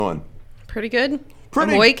On. Pretty good.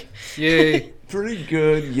 Pretty, I'm awake. Yay. Pretty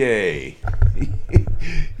good, yay.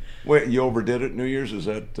 Wait, you overdid it New Year's? Is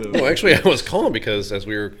that... No, actually, I was calm because as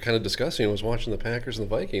we were kind of discussing, I was watching the Packers and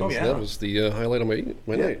the Vikings. Oh, yeah. And that was the highlight of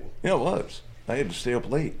my night. Yeah, it was. I had to stay up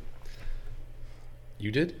late.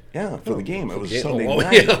 You did? Yeah, for the game. It was Yeah, Sunday oh,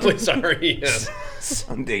 night. yeah, sorry. Yeah.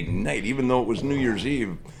 Sunday night, even though it was New Year's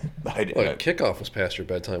Eve. Kickoff was past your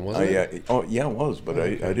bedtime, wasn't it? Yeah, it was, but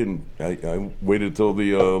I didn't. I waited till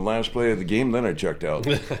the last play of the game, then I checked out.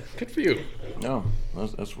 Good for you. No,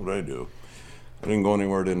 that's what I do. I didn't go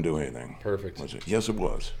anywhere, didn't do anything. Perfect. Was it? Yes, it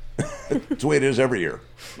was. That's the way it is every year.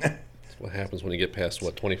 That's what happens when you get past,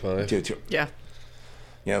 25? Yeah.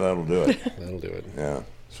 Yeah, that'll do it. That'll do it. Yeah.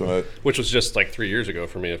 So Which was just like 3 years ago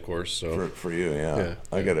for me, of course. So for you, yeah.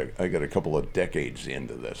 I got a couple of decades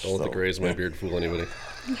into this. Don't let the grays of my beard fool anybody.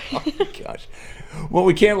 Oh, gosh. Well,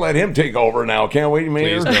 we can't let him take over now, can we,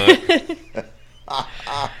 Mayor? Please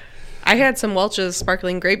not. I had some Welch's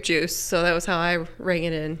sparkling grape juice, so that was how I rang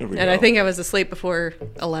it in. And I think I was asleep before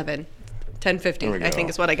 11. 10:50, I think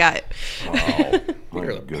is what I got. Wow.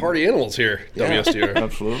 We're the party animals here, Yeah, WSTR.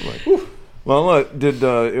 absolutely. Well, did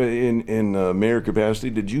in mayor capacity,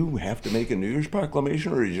 did you have to make a New Year's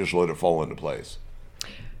proclamation, or you just let it fall into place?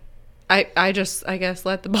 I guess,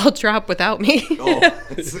 let the ball drop without me. Oh,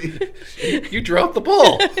 see. You dropped the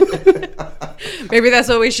ball. Maybe that's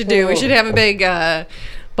what we should do. We should have a big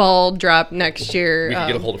ball drop next year. We could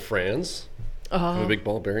get a hold of Franz. Have a big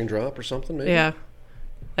ball bearing drop or something, maybe? Yeah.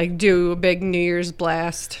 Like, do a big New Year's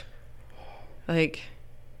blast. Like,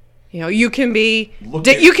 you can be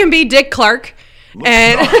Dick Clark. No,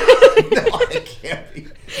 I can't be.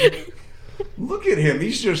 Look at him.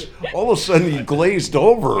 He's just, all of a sudden, he glazed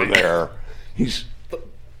over there. He's...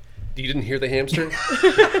 You didn't hear the hamster?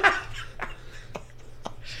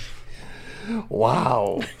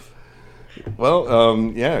 Wow. Well,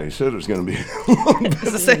 yeah, he said it was going to be a little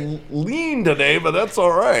bit lean today, but that's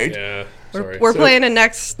all right. Yeah, sorry. We're planning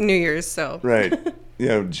next New Year's, so. Right.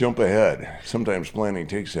 Yeah, jump ahead. Sometimes planning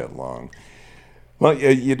takes that long. Well,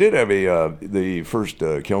 you did have the first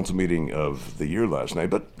council meeting of the year last night,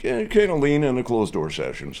 but kind of lean in a closed door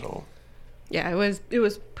session, so. Yeah, it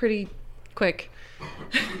was pretty quick.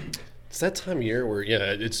 It's that time of year where,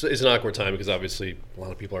 it's an awkward time because obviously a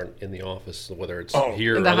lot of people aren't in the office, whether it's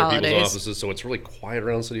here or other people's offices. So it's really quiet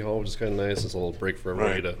around City Hall, which is kind of nice. It's a little break for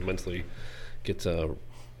everybody to mentally get,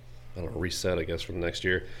 reset, I guess, for the next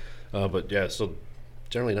year. But yeah, so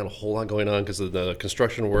generally not a whole lot going on because of the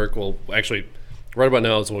construction work. Well, actually, right about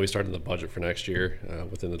now is when we started the budget for next year.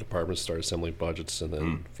 Within the departments, start assembling budgets, and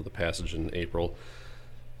then for the passage in April.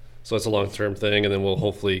 So that's a long-term thing, and then we'll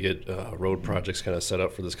hopefully get road projects kind of set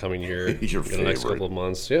up for this coming year in the next couple of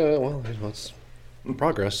months. Yeah, well, it's in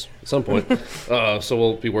progress at some point. So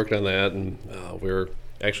we'll be working on that, and we're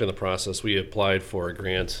actually in the process. We applied for a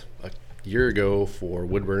grant a year ago for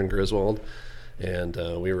Woodburn and Griswold, and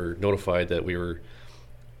we were notified that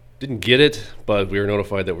didn't get it, but we were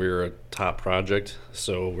notified that we were a top project.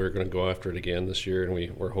 So we're going to go after it again this year,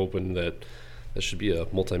 and we're hoping that this should be a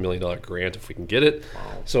multi-million-dollar grant if we can get it.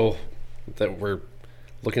 Wow. So that we're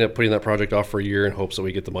looking at putting that project off for a year in hopes that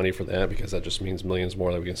we get the money for that, because that just means millions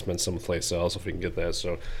more that we can spend someplace else if we can get that.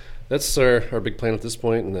 So that's our big plan at this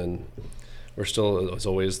point. And then we're still, as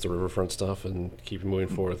always, the riverfront stuff and keep moving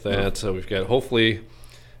forward with that. So we've got, hopefully,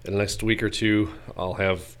 in the next week or two, I'll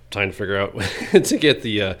have time to figure out to get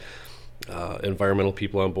the environmental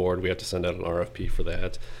people on board. We have to send out an RFP for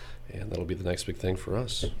that, and that'll be the next big thing for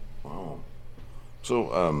us. Wow.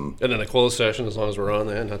 So, and then the closed session, as long as we're on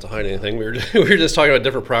that, not to hide anything. We were just talking about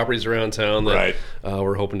different properties around town that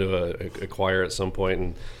we're hoping to acquire at some point,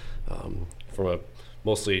 and from a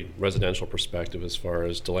mostly residential perspective, as far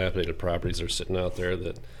as dilapidated properties that are sitting out there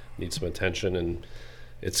that need some attention. And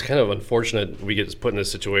it's kind of unfortunate we get put in a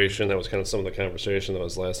situation. That was kind of some of the conversation that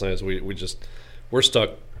was last night. Is we're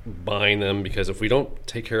stuck buying them because if we don't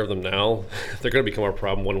take care of them now, they're going to become our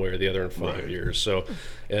problem one way or the other in 5 years. So,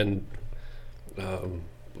 and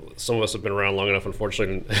some of us have been around long enough,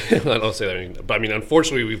 unfortunately. I don't say that, but I mean,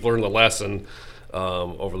 unfortunately, we've learned the lesson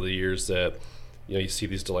over the years that you see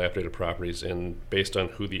these dilapidated properties, and based on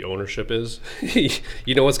who the ownership is,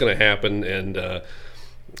 you know what's going to happen, and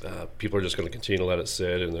people are just going to continue to let it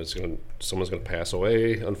sit, and someone's going to pass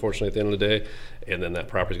away, unfortunately, at the end of the day, and then that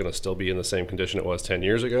property is going to still be in the same condition it was 10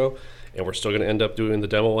 years ago, and we're still going to end up doing the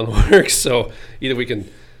demo and work. So either we can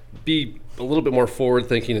be a little bit more forward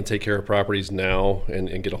thinking and take care of properties now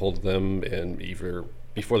and get a hold of them, and either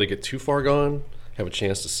before they get too far gone have a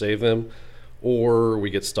chance to save them, or we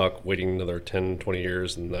get stuck waiting another 10, 20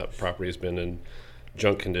 years and that property has been in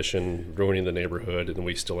junk condition, ruining the neighborhood, and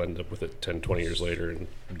we still end up with it 10, 20 years later and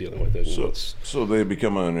dealing with it. So they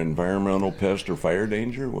become an environmental pest or fire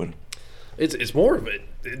danger? What? It's more of it.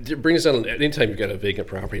 It brings down, anytime you've got a vacant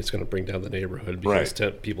property, it's going to bring down the neighborhood because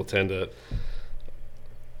people tend to,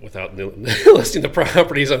 without listing the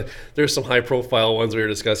properties, there's some high-profile ones we were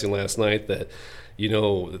discussing last night that,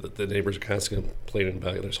 the neighbors are constantly complaining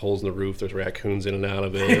about. There's holes in the roof. There's raccoons in and out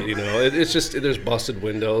of it. It's just there's busted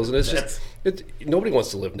windows, and it's nobody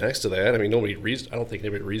wants to live next to that. I mean, I don't think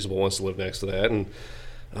anybody reasonable wants to live next to that. And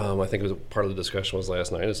I think it was part of the discussion was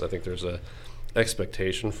last night. Is I think there's a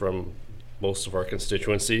expectation from most of our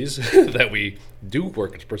constituencies that we do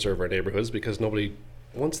work to preserve our neighborhoods because nobody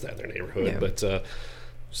wants that in their neighborhood. Yeah. But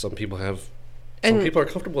some people have. Some people are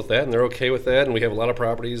comfortable with that, and they're okay with that. And we have a lot of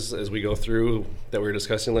properties, as we go through, that we were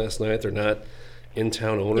discussing last night. They're not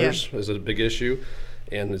in-town owners is a big issue.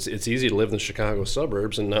 And it's easy to live in the Chicago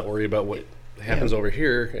suburbs and not worry about what happens over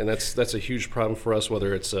here. And that's a huge problem for us,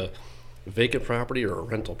 whether it's a vacant property or a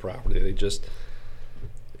rental property.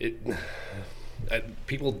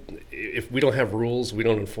 People, if we don't have rules, we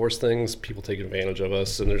don't enforce things, people take advantage of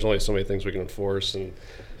us. And there's only so many things we can enforce. And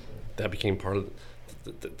that became part of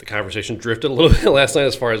the conversation drifted a little bit last night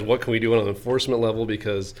as far as what can we do on an enforcement level,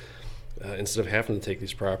 because instead of having to take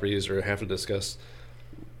these properties or have to discuss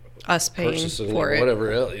us paying for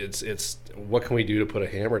whatever else, it's what can we do to put a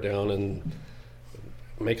hammer down and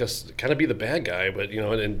make us kind of be the bad guy. But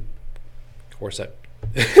and of course that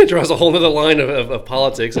draws a whole other line of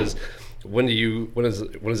politics. Is when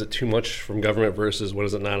is it too much from government versus when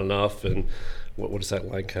is it not enough, and what does that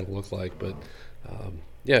line kind of look like? But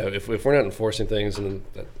if we're not enforcing things, and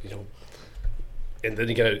that, and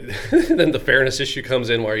then then the fairness issue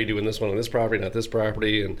comes in. Why are you doing this one on this property, not this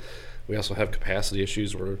property? And we also have capacity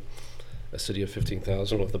issues. We're a city of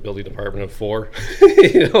 15,000 with a building department of 4,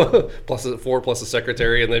 plus 4 plus a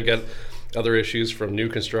secretary, and they've got other issues from new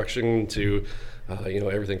construction to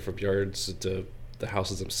everything from yards to the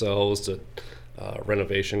houses themselves to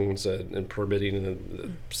renovations and permitting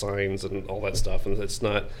and signs and all that stuff. And it's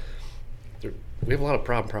not. We have a lot of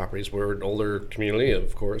problem properties. We're an older community,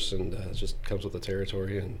 of course, and it just comes with the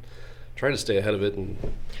territory, and try to stay ahead of it.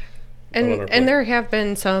 And there have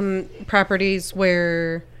been some properties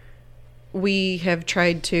where we have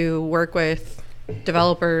tried to work with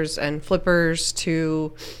developers and flippers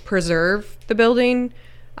to preserve the building.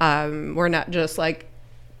 We're not just like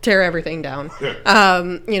tear everything down.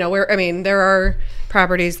 There are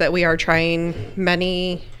properties that we are trying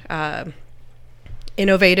many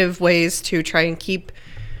innovative ways to try and keep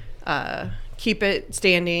it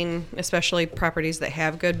standing, especially properties that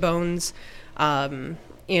have good bones, and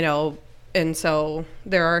so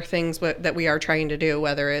there are things that we are trying to do,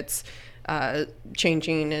 whether it's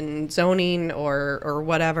changing in zoning or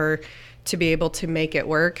whatever, to be able to make it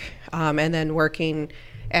work, and then working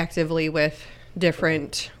actively with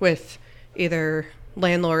either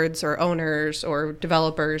landlords or owners or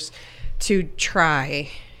developers to try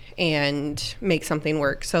and make something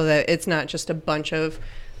work, so that it's not just a bunch of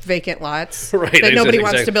vacant lots that nobody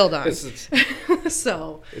wants to build on.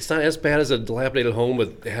 So it's not as bad as a dilapidated home,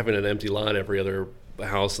 but having an empty lot every other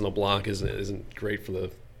house in the block isn't great for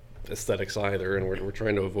the aesthetics either, and we're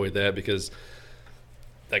trying to avoid that, because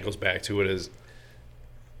that goes back to it is,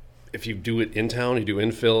 if you do it in town, you do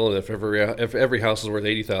infill, and if every house is worth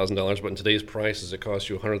 $80,000, but in today's prices it costs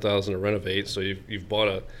you $100,000 to renovate. So if you buy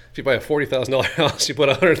a $40,000 house, you put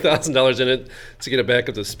 $100,000 in it to get it back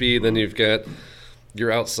up to speed. Then you've got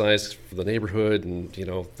your outsized for the neighborhood, and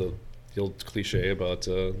the old cliche about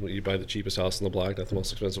you buy the cheapest house in the block, not the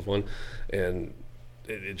most expensive one, and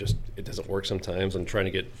it doesn't work sometimes. And trying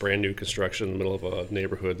to get brand new construction in the middle of a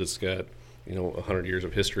neighborhood that's got 100 years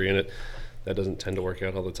of history in it, that doesn't tend to work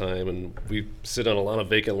out all the time. And we sit on a lot of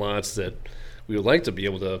vacant lots that we would like to be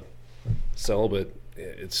able to sell, but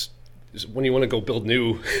it's when you want to go build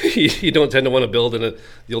new, you don't tend to want to build in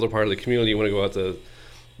the older part of the community. You want to go out to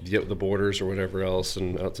the borders or whatever else,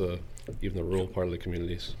 and out to even the rural part of the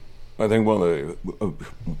communities. I think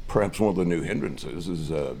perhaps one of the new hindrances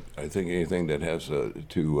is I think anything that has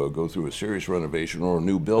to go through a serious renovation or a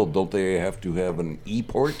new build, don't they have to have an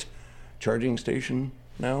e-port charging station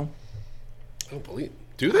now? I don't believe.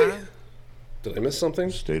 Do they? Did I miss something?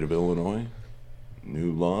 State of Illinois.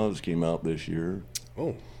 New laws came out this year.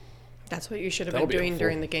 Oh. That's what you should have been doing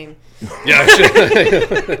during the game. Yeah,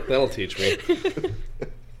 that'll teach me.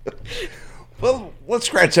 Well, let's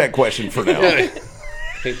scratch that question for now. Yeah.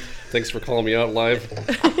 Hey, thanks for calling me out live.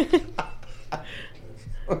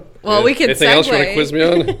 Well, we can anything segue. Else you want to quiz me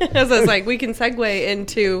on? As I was like, we can segue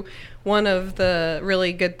into one of the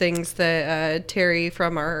really good things that Terry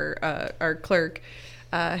from our clerk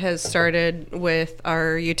has started with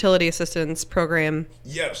our utility assistance program.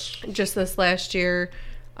 Yes. Just this last year,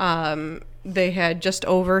 they had just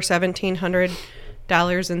over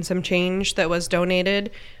 $1,700 and some change that was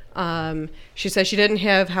donated. She said she didn't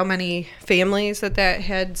have how many families that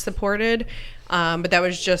had supported, but that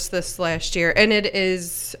was just this last year. And it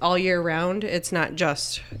is all year round. It's not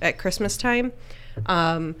just at Christmas time.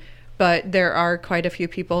 But there are quite a few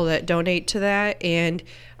people that donate to that. And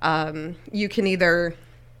you can either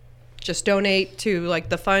just donate to like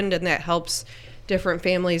the fund, and that helps different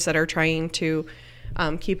families that are trying to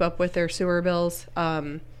keep up with their sewer bills.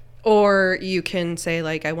 Or you can say,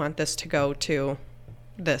 like, I want this to go to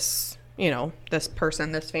this, this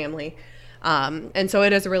person, this family. And so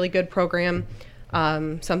it is a really good program.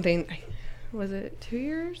 Something, was it 2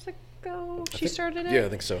 years ago she started it? Yeah, I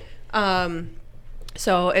think so.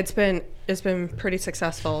 So it's been pretty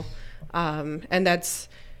successful. And that's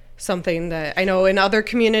something that I know in other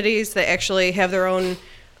communities that actually have their own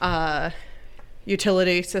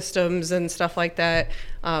utility systems and stuff like that,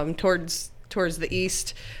 towards the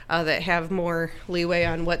east, that have more leeway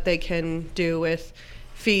on what they can do with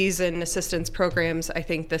fees and assistance programs. I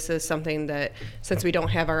think this is something that, since we don't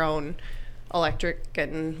have our own electric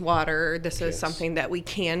and water, this is something that we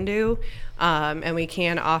can do, and we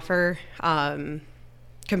can offer,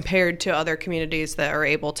 compared to other communities that are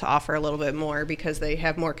able to offer a little bit more because they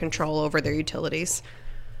have more control over their utilities.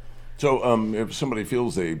 So, if somebody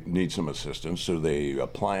feels they need some assistance, do they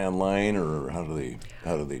apply online, or how do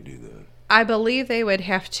they do that? I believe they would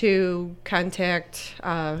have to contact,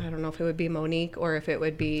 I don't know if it would be Monique or if it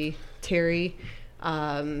would be Terry,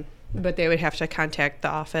 but they would have to contact the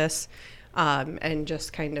office, and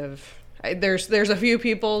just kind of, there's a few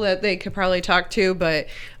people that they could probably talk to, but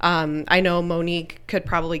I know Monique could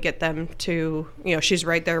probably get them to, she's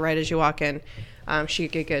right there right as you walk in. She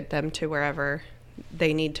could get them to wherever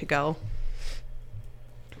they need to go.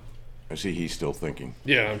 I see he's still thinking.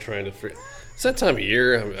 Yeah, I'm trying to figure. It's that time of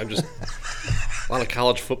year. I'm just a lot of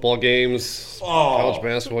college football games, college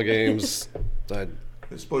basketball games. I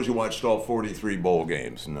suppose you watched all 43 bowl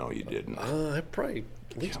games. No, you didn't. I probably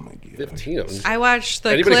at least 15 of them. I watched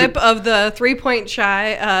the clip of the 3-point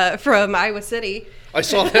shy from Iowa City. I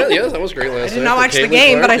saw that. Yeah, that was great last night. I did not watch the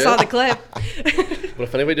game, but I saw the clip. But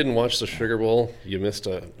if anybody didn't watch the Sugar Bowl, you missed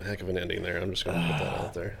a heck of an ending there. I'm just going to put that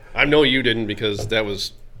out there. I know you didn't, because that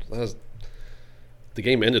was the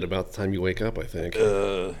game ended about the time you wake up, I think.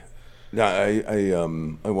 No,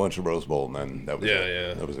 I watched the Rose Bowl, and then that was it.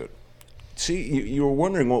 Yeah. That was it. See, you were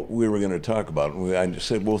wondering what we were going to talk about, and I just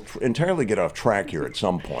said we'll entirely get off track here at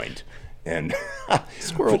some point. And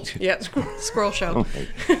squirrel. Yeah, squirrel show.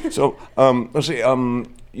 Okay. So, let's see.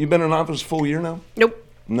 You've been in office a full year now? Nope.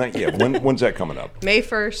 Not yet. When's that coming up? May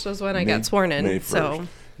 1st was when I got sworn in. May 1st. So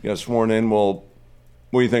you got sworn in. Well,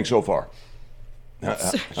 what do you think so far?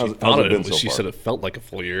 How's it been so She far? said it felt like a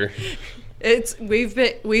full year. We've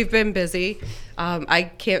been busy.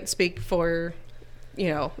 I can't speak for,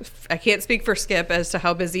 I can't speak for Skip as to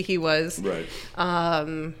how busy he was. Right.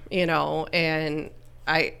 And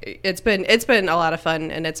it's been a lot of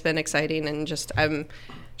fun, and it's been exciting, and I'm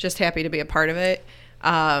just happy to be a part of it.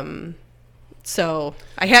 So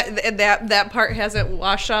I had that part hasn't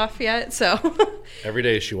washed off yet. So every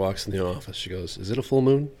day she walks in the office, she goes, "Is it a full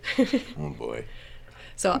moon?" Oh boy.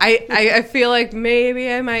 So I feel like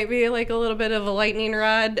maybe I might be like a little bit of a lightning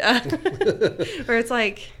rod, where it's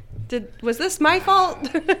like, was this my fault?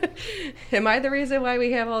 Am I the reason why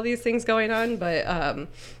we have all these things going on? But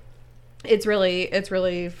it's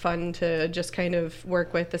really fun to just kind of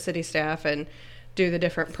work with the city staff and do the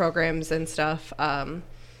different programs and stuff. Our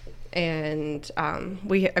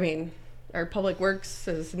public works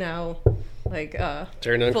is now like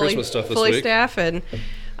tearing down Christmas stuff this fully week. staffed, and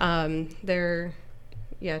they're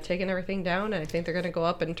taking everything down. And I think they're going to go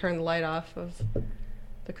up and turn the light off of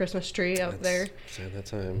the Christmas tree out there. Sad that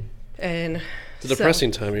time. And it's a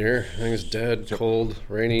depressing time of year. Everything's dead, cold,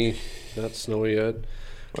 rainy, not snowy yet.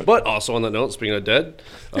 But also on that note, speaking of dead,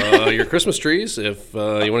 your Christmas trees, if you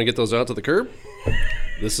want to get those out to the curb,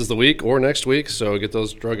 this is the week or next week. So get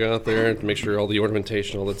those drug out there to make sure all the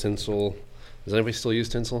ornamentation, all the tinsel. Does anybody still use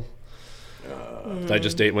tinsel? Did I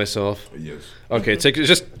just date myself? Yes. Okay,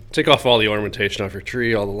 take off all the ornamentation off your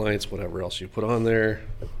tree, all the lights, whatever else you put on there.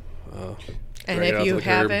 And if you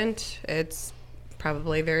haven't, it's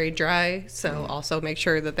probably very dry. So also make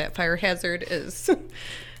sure that fire hazard is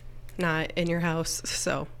not in your house.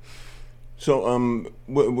 So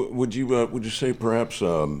would you say perhaps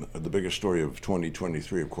the biggest story of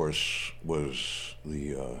 2023, of course, was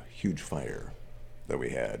the huge fire that we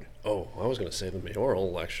had. Oh, I was going to say the mayoral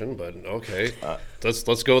election, but okay,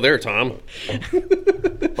 let's go there, Tom.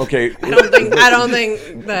 Okay. I don't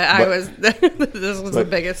think that this was the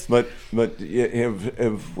biggest. But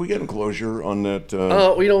have we gotten closure on that?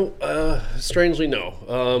 Strangely,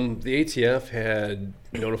 no. The ATF had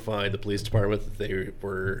notified the police department that they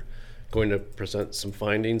were going to present some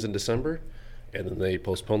findings in December, and then they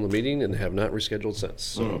postponed the meeting and have not rescheduled since.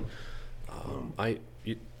 So,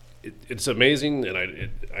 it's amazing, and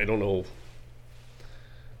I don't know.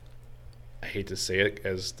 I hate to say it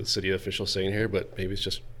as the city official saying here, but maybe it's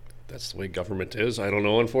just that's the way government is. I don't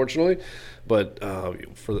know, unfortunately. But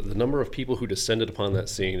for the number of people who descended upon that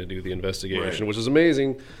scene to do the investigation, which is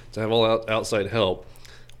amazing to have all outside help,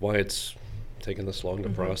 why it's taken this long to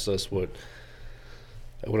process what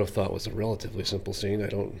I would have thought was a relatively simple scene.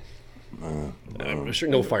 I'm sure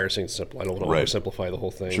no fire scene's simple. I don't want to oversimplify the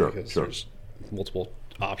whole thing because there's multiple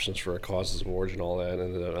options for causes of origin, all that,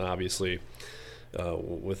 and obviously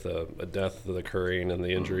with a death that occurring and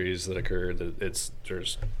the injuries that occurred, there's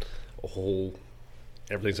a whole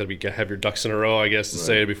everything's got to have your ducks in a row, I guess, to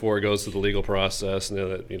say before it goes to the legal process, and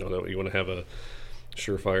that you want to have a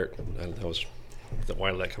surefire. And that was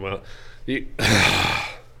why did that come out? It's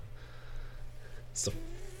the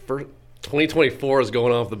first 2024 is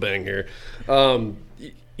going off the bang here.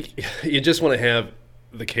 You just want to have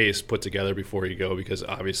the case put together before you go, because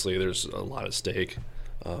obviously there's a lot at stake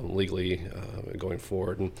legally going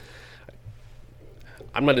forward. And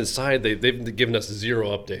I'm not inside. They've given us 0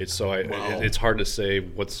 updates, so it's hard to say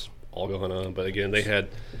what's all going on. But again, there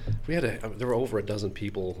were over a dozen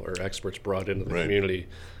people or experts brought into the community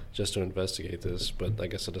just to investigate this. But I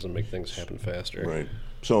guess it doesn't make things happen faster. Right.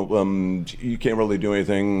 So you can't really do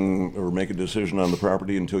anything or make a decision on the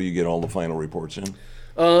property until you get all the final reports in?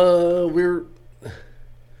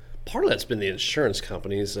 Part of that's been the insurance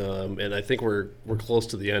companies, and I think we're close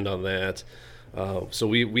to the end on that. So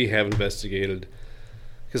we have investigated,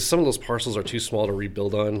 because some of those parcels are too small to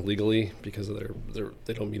rebuild on legally because of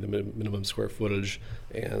they don't meet the minimum square footage,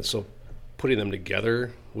 and so putting them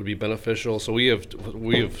together would be beneficial. So we have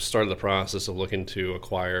started the process of looking to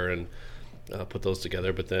acquire and put those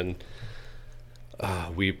together, but then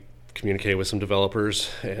we communicated with some developers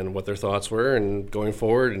and what their thoughts were and going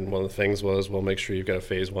forward. And one of the things was, well, make sure you've got a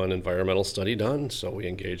phase 1 environmental study done. So we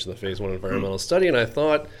engaged in the phase 1 environmental study, and I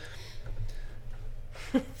thought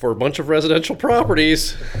for a bunch of residential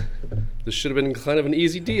properties, this should have been kind of an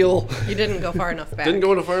easy deal. You didn't go far enough back.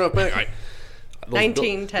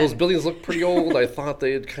 1910. Those buildings look pretty old. I thought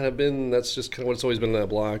they had kind of been, that's just kind of what it's always been in that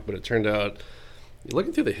block, but it turned out,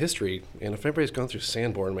 looking through the history, and if anybody's gone through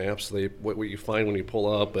Sanborn maps, what you find when you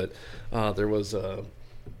pull up, but there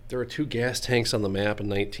were 2 gas tanks on the map in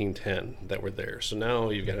 1910 that were there. So now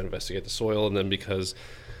you've got to investigate the soil, and then because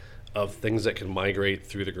of things that can migrate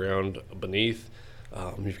through the ground beneath,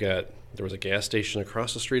 there was a gas station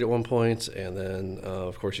across the street at one point, and then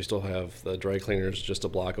of course you still have the dry cleaners just a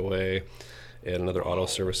block away, and another auto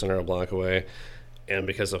service center a block away, and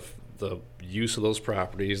because of the use of those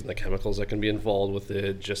properties and the chemicals that can be involved with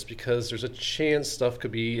it, just because there's a chance stuff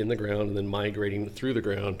could be in the ground and then migrating through the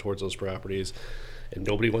ground towards those properties, and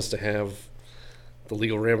nobody wants to have the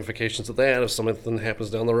legal ramifications of that. If something happens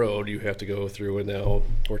down the road, you have to go through, and now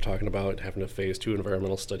we're talking about having a phase 2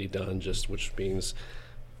 environmental study done, which means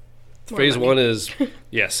phase 1 is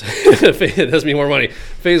yes, it does mean more money.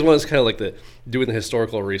 Phase 1 is kind of like doing the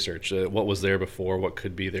historical research, what was there before, what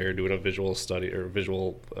could be there, doing a visual study or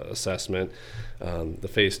visual assessment. The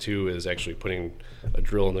phase 2 is actually putting a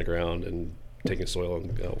drill in the ground and taking soil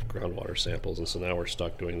and groundwater samples, and so now we're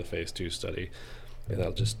stuck doing the phase 2 study, and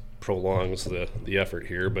that just prolongs the effort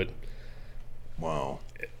here. But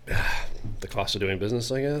the cost of doing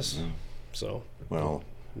business, I guess. So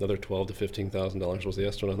another $12,000 to $15,000 was the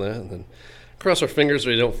estimate on that, and then cross our fingers so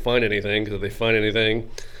they don't find anything, because if they find anything,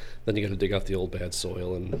 then you got to dig out the old bad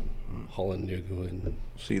soil and haul in new. And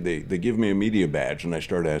see, they give me a media badge, and I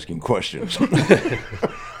start asking questions.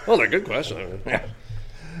 Well, they're good questions. Yeah.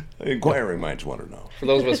 Inquiring minds want to know. For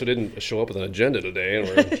those of us who didn't show up with an agenda today, and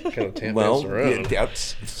we're kind of dancing around.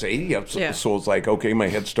 So it's like, okay, my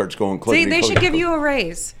head starts going clickety. See, they should give you a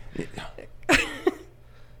raise.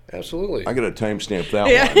 Absolutely. I got to timestamp that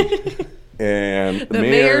one. And the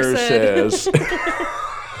mayor says,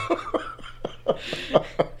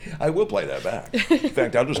 I will play that back. In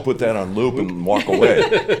fact, I'll just put that on loop and walk away.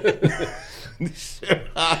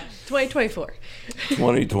 2024.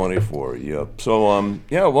 2024, yep. So,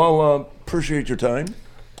 appreciate your time.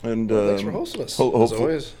 And thanks for hosting us, as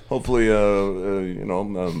always. Hopefully,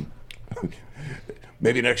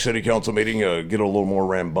 maybe next city council meeting, get a little more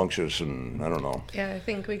rambunctious, and I don't know. Yeah, I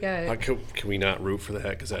think we got. Can we not root for that?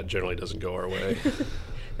 Because that generally doesn't go our way.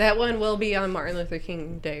 That one will be on Martin Luther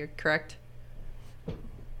King Day, correct?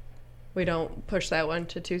 We don't push that one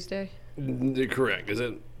to Tuesday? Correct. Is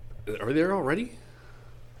it? Are they there already?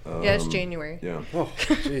 Yeah, it's January. Yeah. Oh,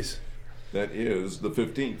 jeez. That is the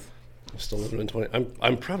 15th. I'm still living in 20.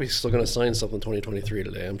 I'm probably still going to sign something 2023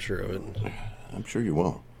 today. I'm sure of it. I'm sure you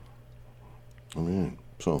will. All right.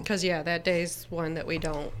 So. Because that day's one that we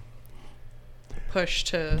don't push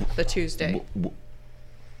to the Tuesday.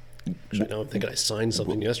 Actually, now I'm thinking I signed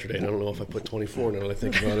something yesterday, and I don't know if I put 24 now that I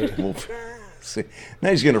think about it. See,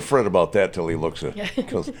 now he's going to fret about that till he looks at it.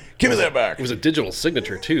 Goes, give me that back. It was a digital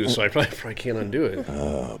signature, too, so I probably can't undo it.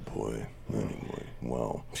 Oh, boy. Anyway,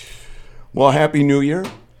 well, Happy New Year.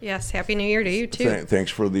 Yes, Happy New Year to you, too.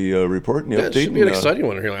 Thanks for the report and the update. It should be an exciting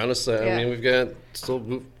one, really, honestly. I mean,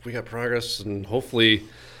 we got progress, and hopefully...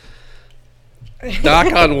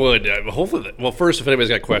 Knock on wood. Hopefully, first, if anybody's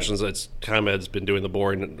got questions, ComEd's been doing the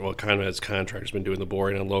boring. Well, ComEd's contractor's been doing the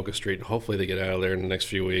boring on Locust Street. Hopefully, they get out of there in the next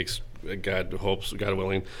few weeks. God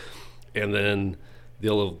willing, and then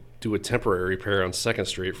they'll do a temporary repair on 2nd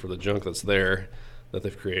Street for the junk that's there that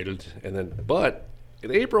they've created. And then, but in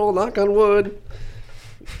April, knock on wood,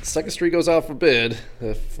 2nd Street goes out for bid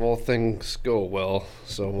if all things go well.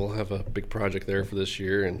 So we'll have a big project there for this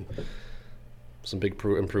year and some big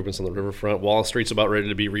improvements on the riverfront. Wall Street's about ready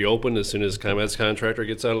to be reopened as soon as ComEd's contractor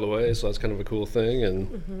gets out of the way, so that's kind of a cool thing, and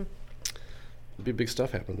there'll be big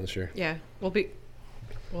stuff happening this year. Yeah, we'll be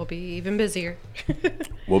even busier.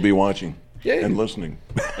 We'll be watching and listening.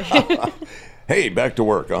 Hey, back to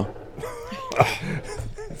work, huh?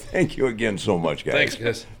 Thank you again so much, guys. Thanks,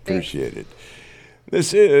 guys. Appreciate it.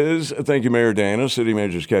 Thank you, Mayor Dianna, City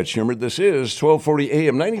Manager Scott Schumard. This is 1240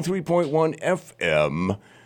 AM, 93.1 FM.